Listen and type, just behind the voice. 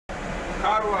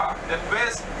Karwa, the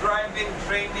best driving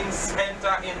training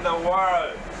center in the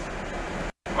world.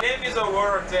 My name is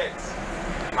Owuor Otet.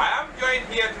 I am joined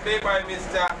here today by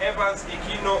Mr. Evans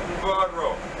Ikino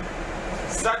Ngoro,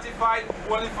 certified,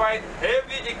 qualified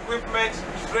heavy equipment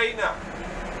trainer.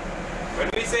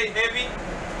 When we say heavy,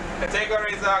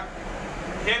 categories are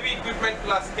heavy equipment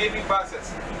plus heavy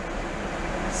buses.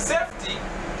 Safety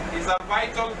is a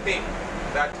vital thing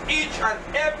that each and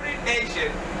every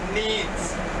nation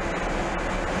needs.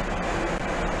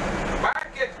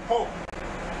 Back at home,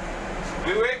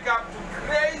 we wake up to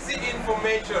crazy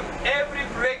information. Every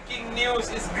breaking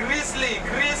news is grisly.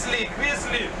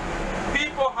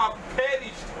 People have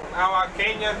perished on our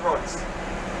Kenyan roads.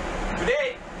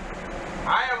 Today,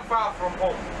 I am far from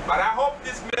home, but I hope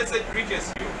this message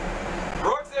reaches you.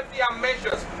 Road safety are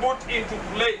measures put into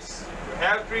place to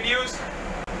help reduce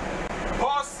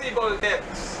possible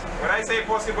deaths. When I say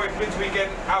possible, it means we can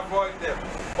avoid them.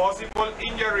 Possible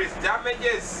injuries,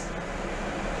 damages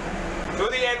to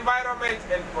the environment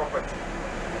and property.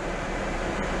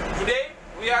 Today,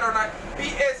 we are on a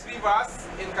PSV bus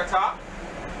in Qatar.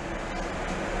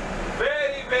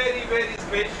 Very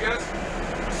spacious.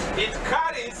 It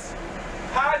carries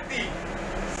hardy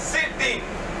sitting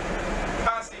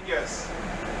passengers.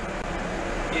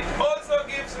 It also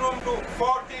gives room to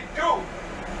 42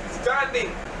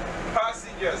 standing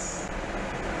passengers.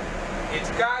 It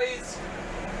carries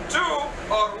 2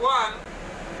 or 1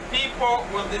 people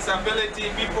with disability,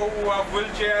 people who have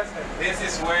wheelchairs, and this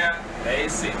is where they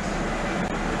sit.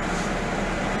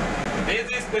 This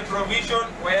is the provision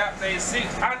where they sit,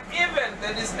 and even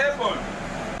the disabled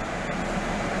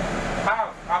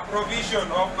have a provision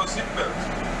of the seatbelt.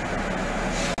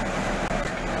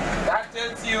 That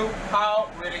tells you how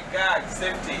we regard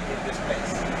safety in this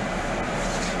place.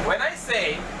 When I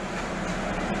say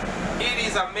it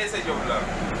is a message of love,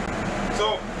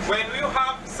 so when you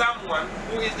have someone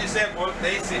who is disabled,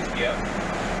 they sit here,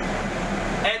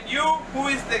 and you who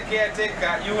is the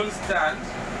caretaker, you will stand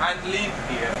and live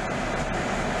here.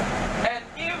 And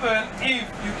even if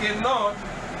you cannot,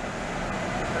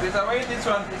 there is a way this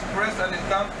one is pressed and it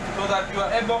comes so that you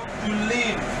are able to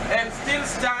live, and still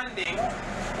standing,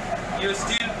 you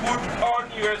still put on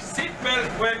your seatbelt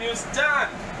when you stand.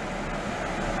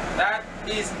 That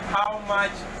is how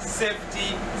much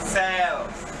safety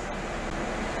sells.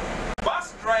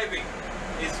 Bus driving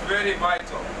is very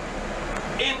vital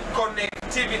in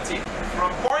connectivity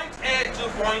from point A to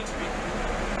point B.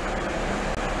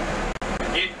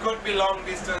 It could be long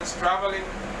distance traveling,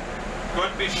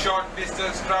 could be short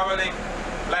distance traveling.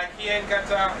 Like here in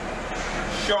Qatar,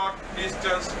 short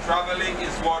distance traveling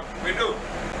is what we do.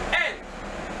 And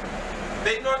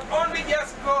they not only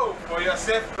just go for your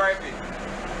safe driving.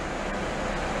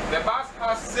 The bus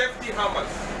has safety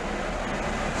hammers.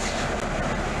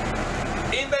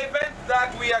 In the event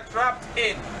that we are trapped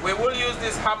in, we will use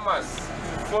these hammers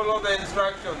to follow the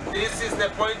instructions. This is the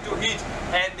point to hit,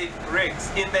 and it breaks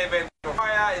in the event of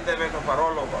fire, in the event of a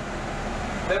rollover.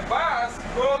 The bus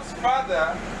goes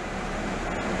further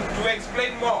to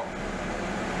explain more.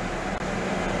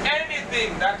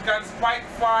 Anything that can spike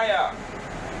fire,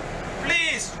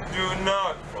 please do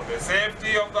not, for the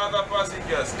safety of the other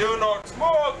passengers, do not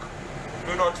smoke,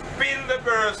 do not peel the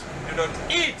burst, do not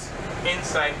eat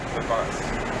inside the bus.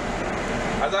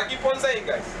 As I keep on saying,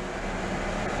 guys,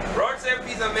 road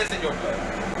safety is a message of love.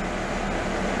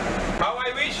 How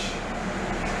I wish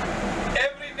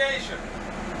every nation,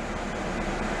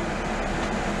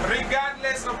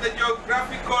 regardless of the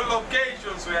geographical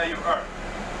locations where you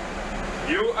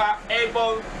are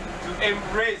able to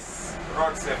embrace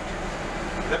road safety.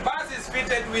 The bus is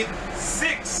fitted with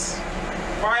 6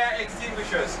 fire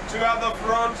extinguishers, 2 at the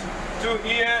front, 2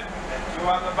 here, and 2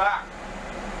 at the back.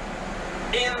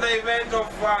 In the event of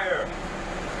fire,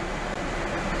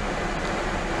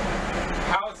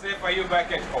 how safe are you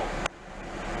back at home?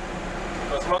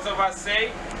 Because most of us say,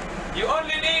 you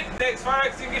only need the fire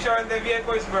extinguisher when the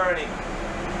vehicle is burning.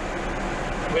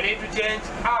 We need to change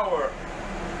our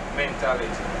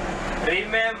mentality.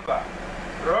 Remember,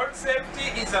 road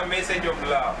safety is a message of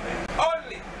love, and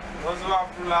only those who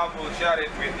have true love will share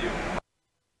it with you.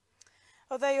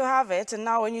 Well, there you have it. And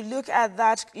now when you look at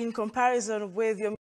that in comparison with your